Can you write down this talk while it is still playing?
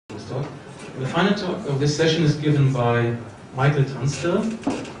talk. The final talk of this session is given by Michael Tunstall,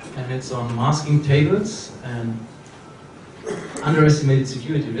 and it's on masking tables and underestimated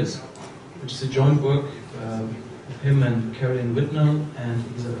security risk, which is a joint work with him and Caroline Whitnell and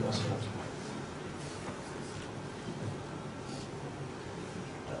Elisabeth Oswald.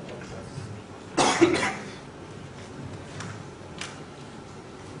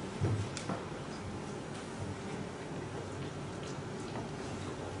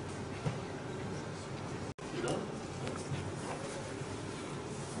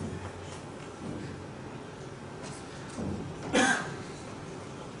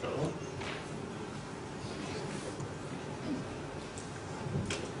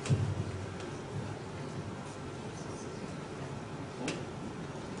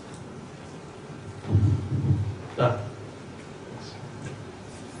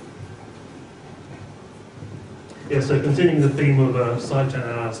 So continuing the theme of sidechain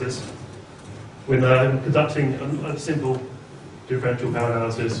analysis, when conducting a simple differential power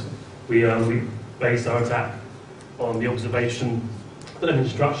analysis, we base our attack on the observation that an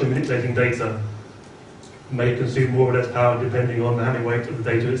instruction manipulating data may consume more or less power depending on the Hamming weight of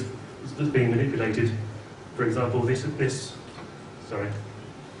the data that's being manipulated. For example, this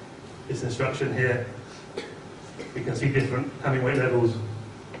instruction here, we can see different Hamming weight levels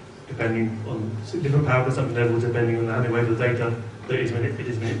depending on different power consumption levels depending on the Hamming weight of the data that it is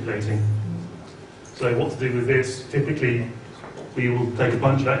manipulating. So what to do with this? Typically, we will take a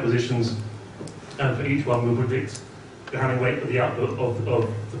bunch of acquisitions, and for each one we'll predict the Hamming weight of the output of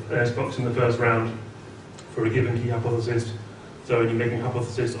the SBox in the first round for a given key hypothesis. So only making a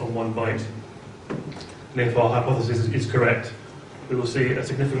hypothesis on one byte. And if our hypothesis is correct, we will see a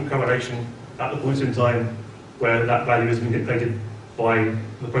significant correlation at the points in time where that value is manipulated by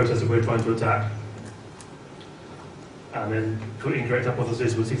the processor we're trying to attack. And then for incorrect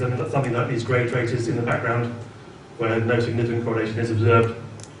hypothesis, we'll see something like these grey traces in the background where no significant correlation is observed.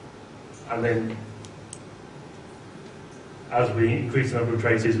 And then as we increase the number of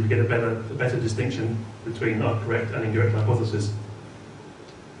traces, we get a better distinction between our correct and incorrect hypothesis.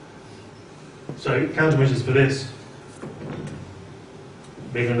 So countermeasures for this,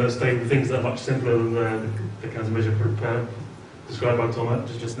 we're going to state things that are much simpler than the countermeasure described by Tom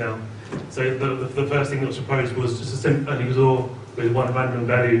just now. So the first thing that was proposed was just an XOR with one random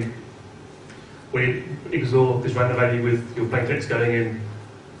value. We XOR this random value with your plain text going in,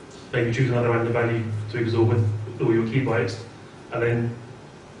 maybe choose another random value to XOR with all your key bytes, and then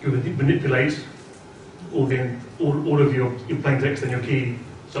you manipulate all of your plain text and your key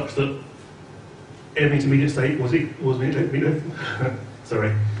such that every intermediate state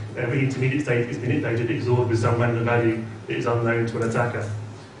every intermediate state is manipulated, XORed with some random value that is unknown to an attacker.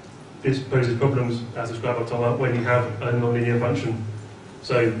 This poses problems, as described by Tom, when you have a nonlinear function.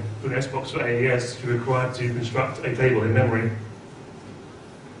 So for an SBox for AES, you're required to construct a table in memory.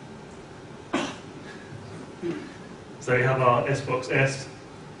 So we have our SBox S,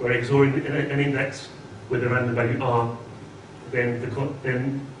 we're XORing an index with a random value R, then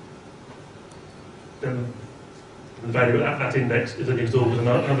the value at that index is then XORed with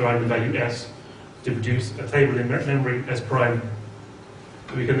another random value S to produce a table in memory S prime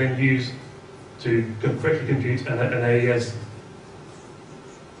that we can then use to correctly compute an AES.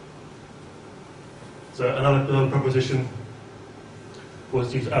 So another proposition was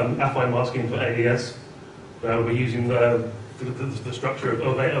to use affine masking for AES. We're using the structure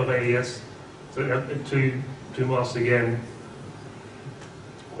of AES. So two masks again.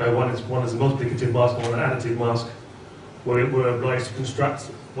 One is a multiplicative mask and one an additive mask, where we're obliged to construct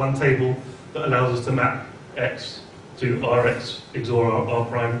one table that allows us to map X to Rx XOR R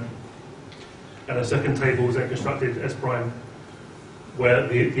prime. And a second table is then constructed S prime, where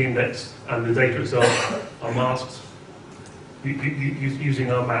the index and the data itself are masked using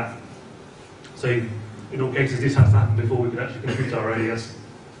our map. So in all cases this has to happen before we can actually compute our AES.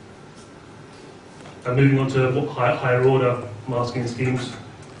 And moving on to higher order masking schemes.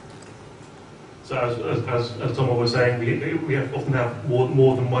 So as Tom was saying, we often have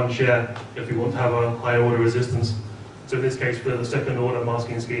more than one share if we want to have a higher order resistance. So in this case, for the second order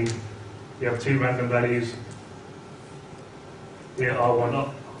masking scheme, we have two random values. Here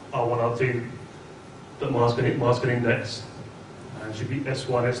R1, R2 that mask an index, and should be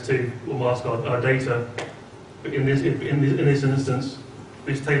S1, S2 will mask our data. But in this instance,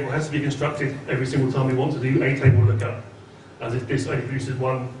 this table has to be constructed every single time we want to do a table lookup, as if this only produces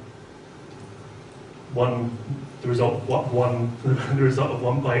the result of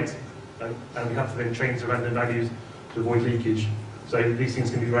one byte, and we have to then change the random values to avoid leakage. So these things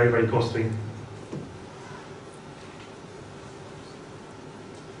can be very, very costly.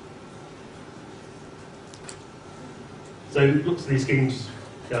 So lots of these schemes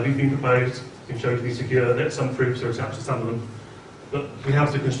have been proposed, been shown to be secure, that some proofs are attached to some of them. But we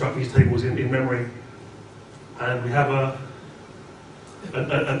have to construct these tables in memory. And we have a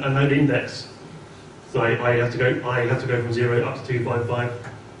node index. So I have to go from 0 up to 255.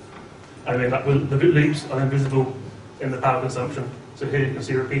 And then the loops are then visible in the power consumption. So here you can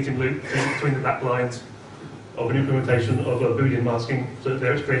see a repeating loop between the back lines of an implementation of a Boolean masking. So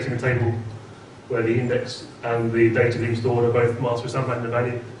there it's creating a table where the index and the data being stored are both masked with some random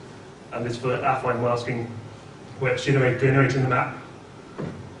value. And this for affine masking, where it's generating the map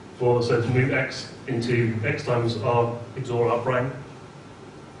for, so to move x into x times r XOR r prime.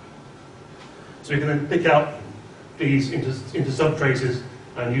 So we can then pick out these into subtraces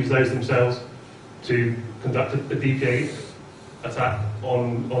and use those themselves to conduct a DPA attack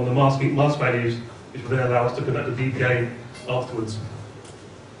on the mask values, which will then allow us to conduct a DPA afterwards.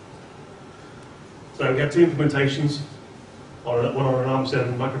 So we have two implementations, one on an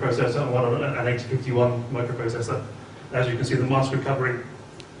ARM7 microprocessor and one on an 8051 microprocessor. As you can see, the mask recovery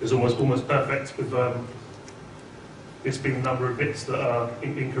is almost perfect, with this being the number of bits that are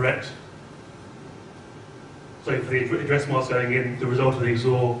incorrect. So for the address mask going in, the result of the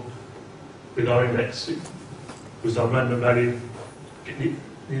XOR with our index was our random value,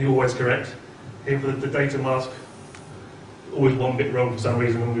 nearly always correct. Here for the data mask, always one bit wrong for some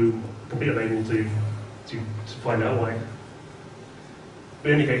reason, and we were completely unable to find out why.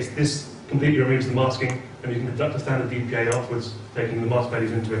 But in any case, this completely removes the masking, and you can conduct a standard DPA afterwards, taking the mask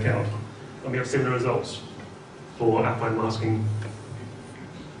values into account. And we have similar results for affine masking.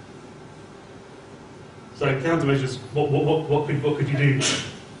 So countermeasures, what could you do?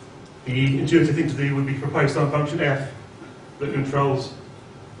 The intuitive thing to do would be to propose some function f that controls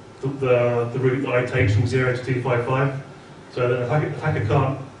the route that I take from 0 to 255, so that the hacker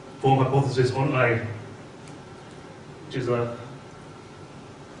can't form hypothesis on I, which is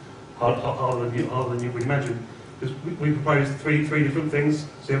harder than you would imagine. Because we propose three different things.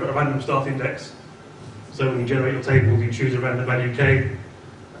 So you have a random start index. So when you generate your table, you choose a random value k,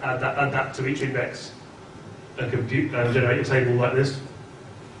 add that to each index, and compute and generate your table like this.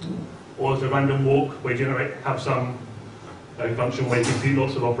 Or as a random walk, where you have some function where you compute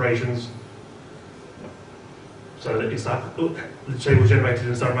lots of operations, so that it's the table generated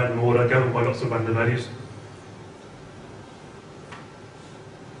in some random order, governed by lots of random values.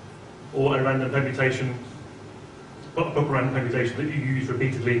 Or a random permutation, a proper random permutation that you use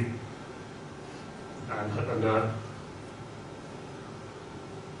repeatedly,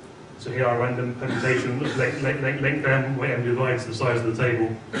 so here our random permutation length m, where m divides the size of the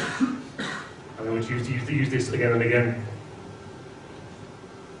table, and then we choose to use this again and again.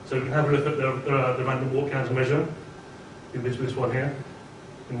 So we can have a look at the random walk countermeasure in this one here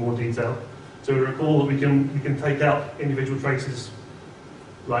in more detail. So we recall that we can take out individual traces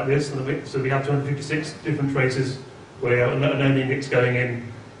like this, and so we have 256 different traces where a known index going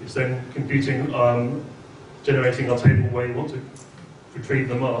in. It's then computing, generating our table where you want to retrieve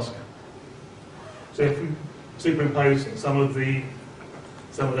the mask. So if we superimpose some of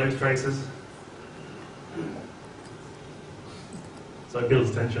those traces, so it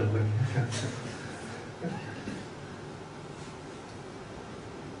builds tension, I think.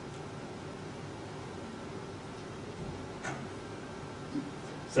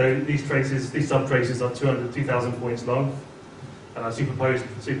 So these sub-traces are 2,000 points long, and I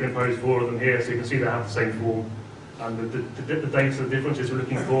superimposed 4 of them here, so you can see they have the same form. And the data differences we're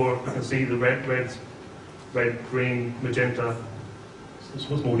looking for, you can see the red, green, magenta,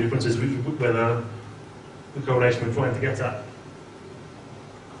 small differences with the correlation we're trying to get at.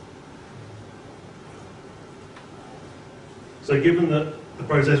 So given that the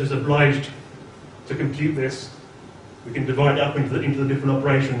process was obliged to compute this, we can divide it up into the different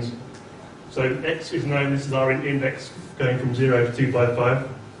operations. So x is known, this is our index going from 0 to 255.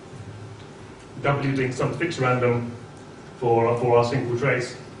 W being some fixed random for our single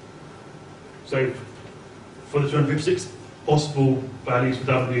trace. So for the 256 possible values for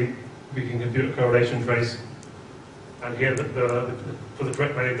W, we can compute a correlation trace. And here for the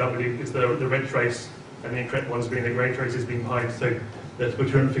correct value of W is the red trace, and the incorrect ones being the grey traces being behind. So there's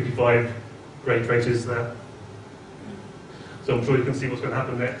 255 grey traces there. So I'm sure you can see what's going to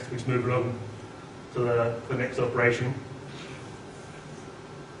happen next. We just move along to the next operation.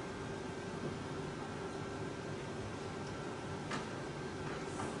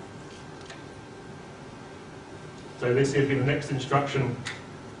 So this here will be the next instruction.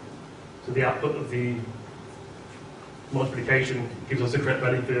 So the output of the multiplication gives us the correct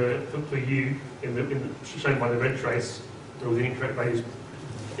value for U shown by the red trace, or the incorrect values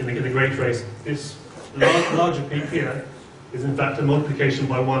in the grey trace. This larger peak here is in fact a multiplication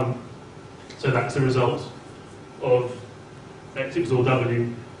by 1. So that's the result of x XOR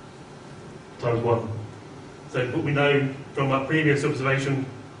w times 1. So what we know from our previous observation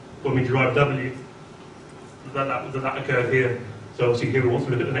when we derived w, that occurred here. So obviously here we want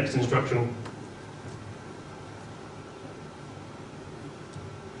to look at the next instruction.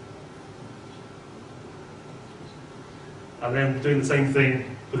 And then doing the same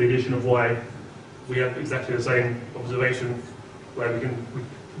thing for the addition of y, we have exactly the same observation where we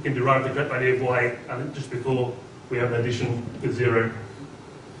can derive the correct value of y, and just before we have an addition with 0.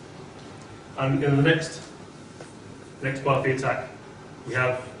 And in the next part of the attack, we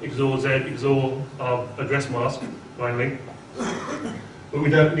have XOR Z, XOR our address mask, finally. But we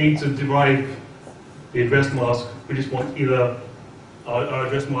don't need to derive the address mask, we just want either our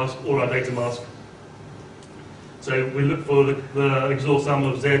address mask or our data mask. So we look for the XOR sum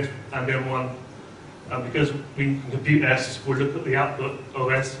of Z and M1, and because we can compute S, we'll look at the output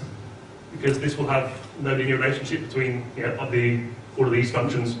of S, because this will have no linear relationship between all of these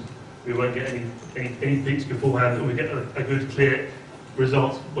functions. We won't get any peaks beforehand, and we get a good clear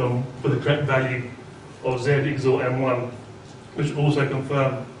result for the correct value of Z XOR M1, which will also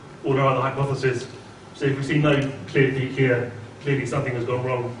confirm all our other hypotheses. So if we see no clear peak here, clearly something has gone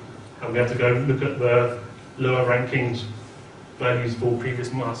wrong, and we have to go look at the lower rankings values for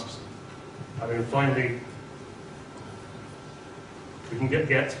previous masks. And then finally, we can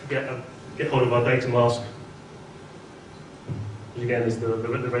get hold of our data mask, which again is the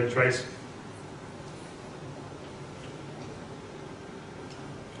red trace.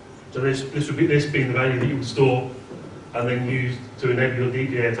 So this would be being the value that you would store and then use to enable your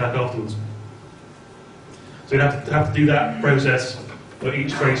DPA attack afterwards. So you'd have to do that process for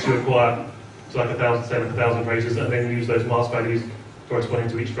each trace you acquire, so like 1,000 traces, and then use those mask values corresponding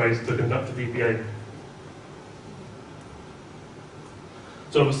to each trace to conduct a DPA.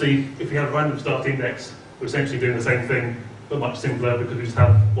 So obviously, if we have a random start index, we're essentially doing the same thing, but much simpler because we just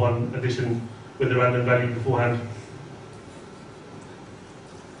have one addition with the random value beforehand.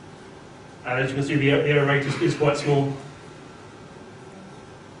 And as you can see, the error rate is quite small.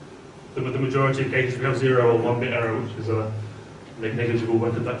 The majority of cases we have 0 or 1-bit error, which is negligible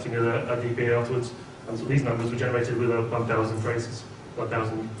when conducting a DPA afterwards. And so these numbers were generated with 1,000 traces.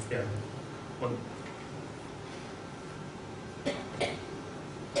 1,000, yeah.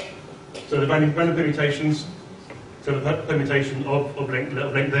 So the random permutations, so the permutation of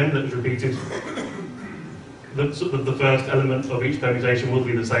length M that is repeated, the first element of each permutation will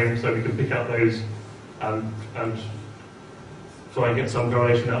be the same, so we can pick out those and try and get some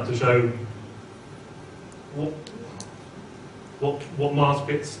correlation out to show what mask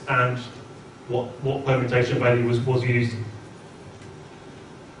bits and what permutation value was used.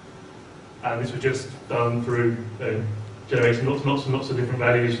 And this was just done through generating lots of different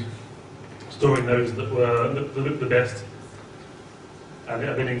values, storing those that looked the best, and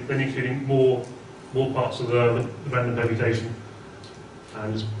then including more parts of the random permutation,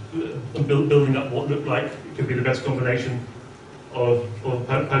 and just building up what looked like it could be the best combination of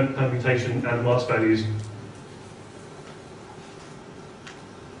permutation and mask values.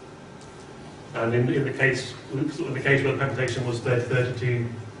 And in the case where the permutation was 32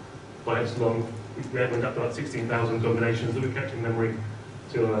 bytes long, we ended up about 16,000 combinations that we kept in memory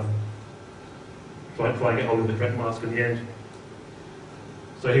to try and get hold of the correct mask in the end.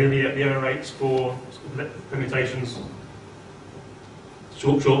 So here are the error rates for permutations.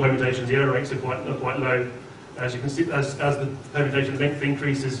 Short permutations, the error rates are quite low. As you can see, as the permutation length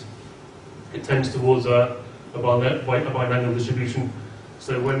increases, it tends towards a binomial distribution.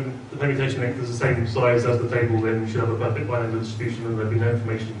 So when the permutation length is the same size as the table, then you should have a perfect binomial distribution and there'll be no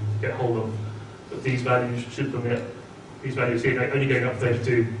information to get hold of. But these values should permit, these values here only going up to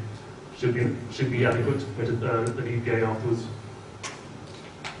 32 should be adequate to permit the DPA afterwards.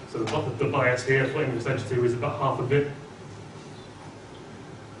 So the bias here for index 32 is about half a bit.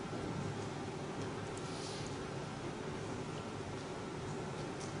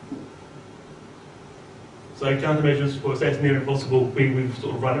 So countermeasures were said near impossible. We've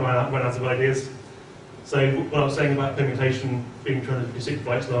sort of run out of ideas. So what I was saying about permutation being 256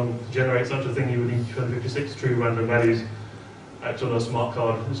 bytes long, to generate such a thing you would need 256 true random values. Actually on a smart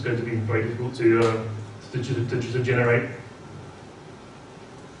card it's going to be very difficult to generate.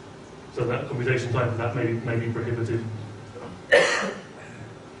 So that computation time for that may be prohibitive.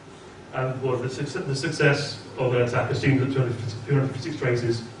 And well, the success of an attack assumes that 256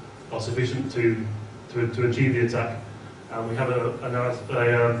 traces are sufficient to achieve the attack. And we have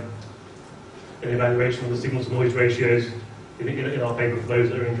an evaluation of the signal-to-noise ratios in our paper for those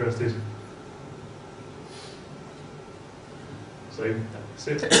that are interested. So that's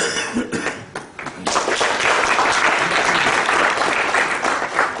it.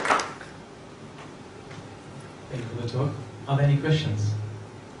 Thank you for the talk. Are there any questions?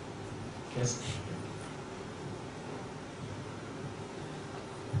 Yes.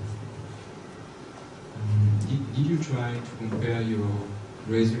 Did you try to compare your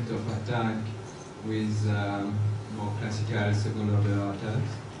result of attack with more classical second order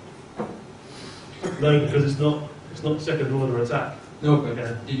attacks? No, because it's not second order attack. No, but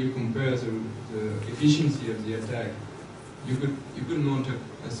Yeah. did you compare the efficiency of the attack? You could mount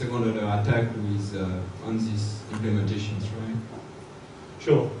a second order attack with on these implementations, right?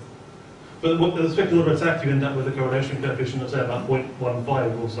 Sure. But what the second order attack, you end up with a correlation coefficient of say about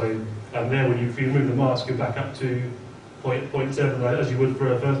 0.15 or so. And there, when if you remove the mask, you're back up to 0.7, right, as you would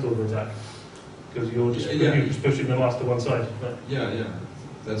for a first order attack, because you're just pushing the mask to one side. Right? Yeah,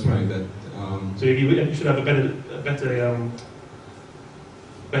 that's right. But so you should have a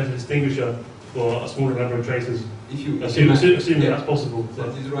better distinguisher for a smaller number of traces. Assuming that's possible.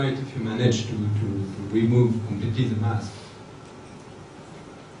 That is right. If you manage to remove completely the mask,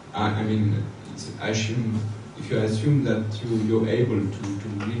 I mean, if you assume that you're able to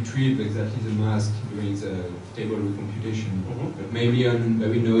retrieve exactly the mask during the table recomputation, but maybe on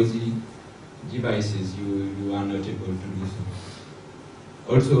very noisy devices you are not able to do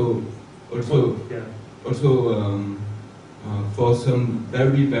so. Also, for some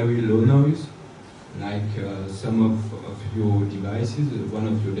very, very low noise, like some of your devices, one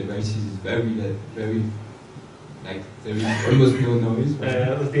of your devices is very, like there is almost no noise.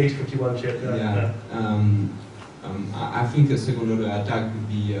 That's the 851 chip. I think a second order attack would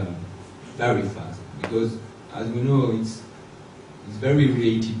be very fast, because as we know, it's very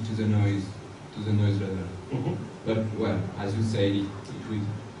related to the noise level. But well, as you said, it will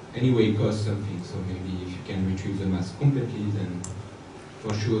anyway cost something. So maybe if you can retrieve the mask completely, then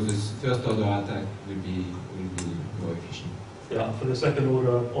for sure this first order attack will be more efficient. Yeah, for the second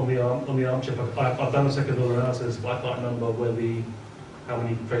order on the ARM chip, I've done a second order analysis, but I can't remember how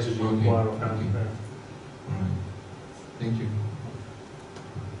many traces you require offhand. Okay. All right. Thank you.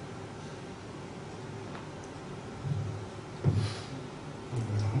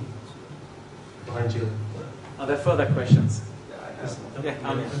 Behind you. Are there further questions? Yeah,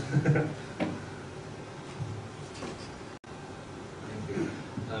 Amin.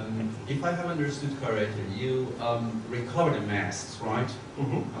 If I have understood correctly, you recover the masks, right?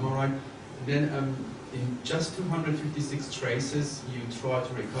 Am I right? Then in just 256 traces, you try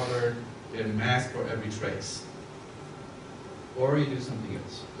to recover a mask for every trace. Or you do something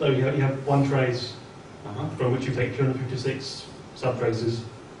else? No, you have one trace from which you take 256 sub-traces.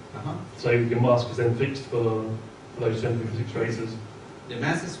 So your mask is then fixed for those 256 traces. The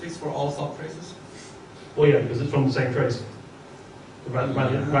mask is fixed for all sub-traces? Well, yeah, because it's from the same trace. The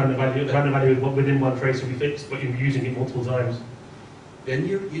random value within one trace will be fixed, but you're using it multiple times. Then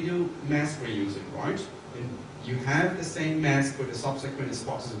you do mask reusing, right? And you have the same mask for the subsequent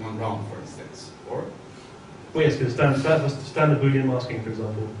spots in one round, for instance, or? Well, yes, because standard Boolean masking, for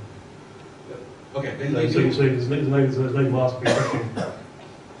example. Okay, then so there's no mask refreshing.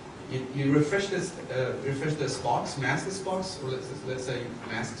 You refresh this box, mask this box, or let's say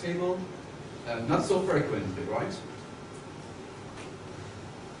mask table, not so frequently, right?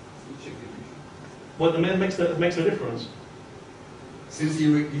 Well, that makes a difference. Since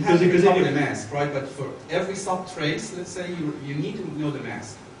you have to recover the mask, right? But for every sub-trace, let's say you need to know the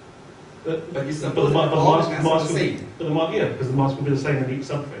mask. But you suppose that all the masks are the same. Yeah, because the mask will be the same in each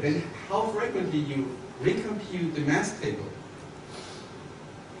sub-trace. Then how frequently you recompute the mask table?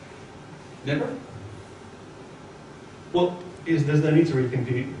 Never? Well, there's no need to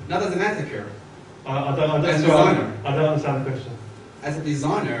recompute. Not as an attacker. I don't understand the question. As a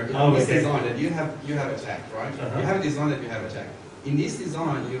designer, in this design that you have attacked, right? You have a design that you have attacked. In this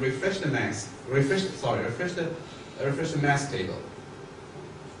design, you refresh the mask, refresh the mask table.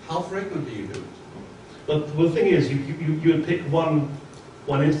 How frequently you do it? But the thing is, you would pick one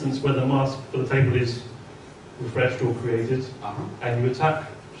instance where the mask for the table is refreshed or created, and you attack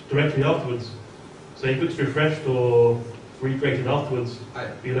directly afterwards. So if it's refreshed or recreated afterwards,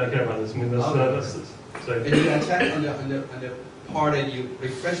 you don't care about this. I mean, so. And you attack on the part that you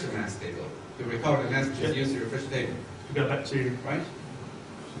refresh the mask table. You recover the mask which is used to refresh the table. You go back to right.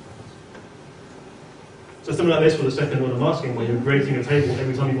 So something like this for the second order masking, where you're creating a table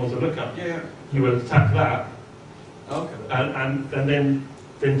every time you want to look up. You will attack that. Okay. And then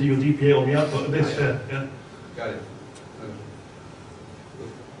do your DPA on the output of this. Yeah. Got it.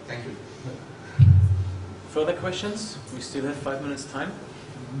 Thank you. Further questions? We still have 5 minutes time.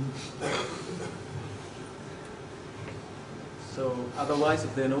 So otherwise,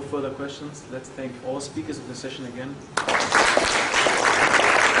 if there are no further questions, let's thank all speakers of the session again.